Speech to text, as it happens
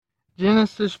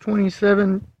Genesis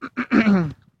 27,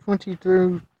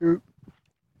 22 through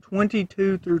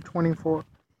 24.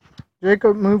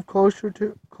 Jacob moved close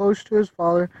to his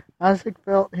father. Isaac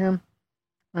felt him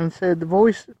and said, "The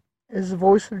voice is the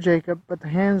voice of Jacob, but the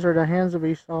hands are the hands of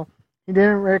Esau." He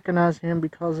didn't recognize him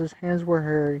because his hands were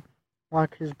hairy,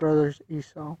 like his brother's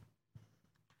Esau.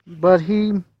 But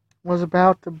he was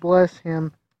about to bless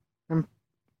him, and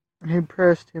he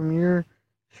pressed him. "You're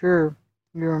sure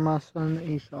you are my son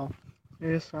Esau?"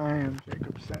 "Yes, I am,"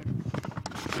 Jacob said.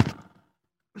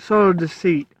 So,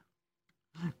 deceit.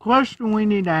 Question we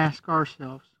need to ask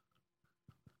ourselves.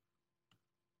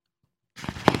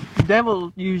 The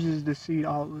devil uses deceit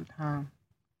all the time.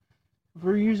 If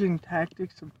we're using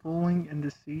tactics of fooling and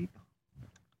deceit,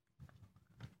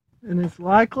 then it's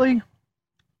likely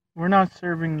we're not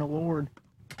serving the Lord.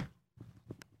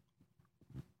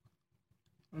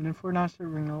 And if we're not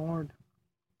serving the Lord,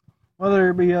 whether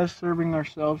it be us serving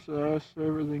ourselves or us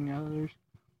serving others,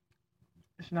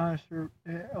 it's not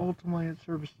ultimately it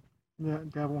serves the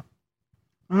devil.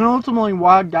 And ultimately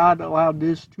why God allowed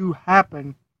this to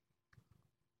happen,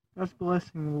 God's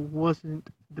blessing wasn't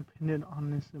dependent on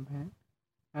this event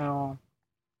at all.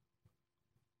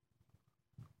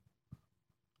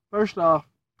 First off,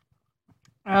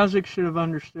 Isaac should have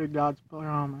understood God's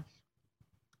promise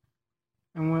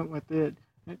and went with it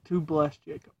to bless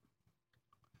Jacob.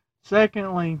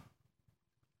 Secondly,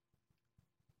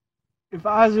 if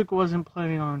Isaac wasn't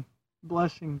planning on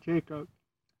blessing Jacob,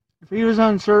 if he was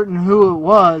uncertain who it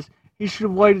was, he should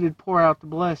have waited to pour out the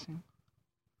blessing.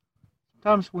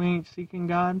 Sometimes we ain't seeking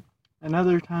God, and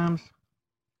other times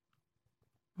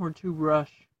we're too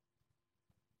rushed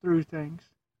through things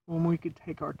when we could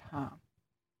take our time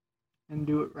and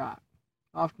do it right.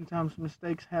 Oftentimes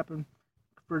mistakes happen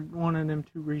for one of them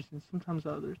two reasons, sometimes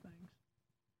other things.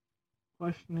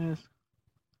 Question is,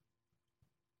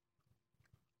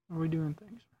 are we doing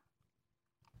things right?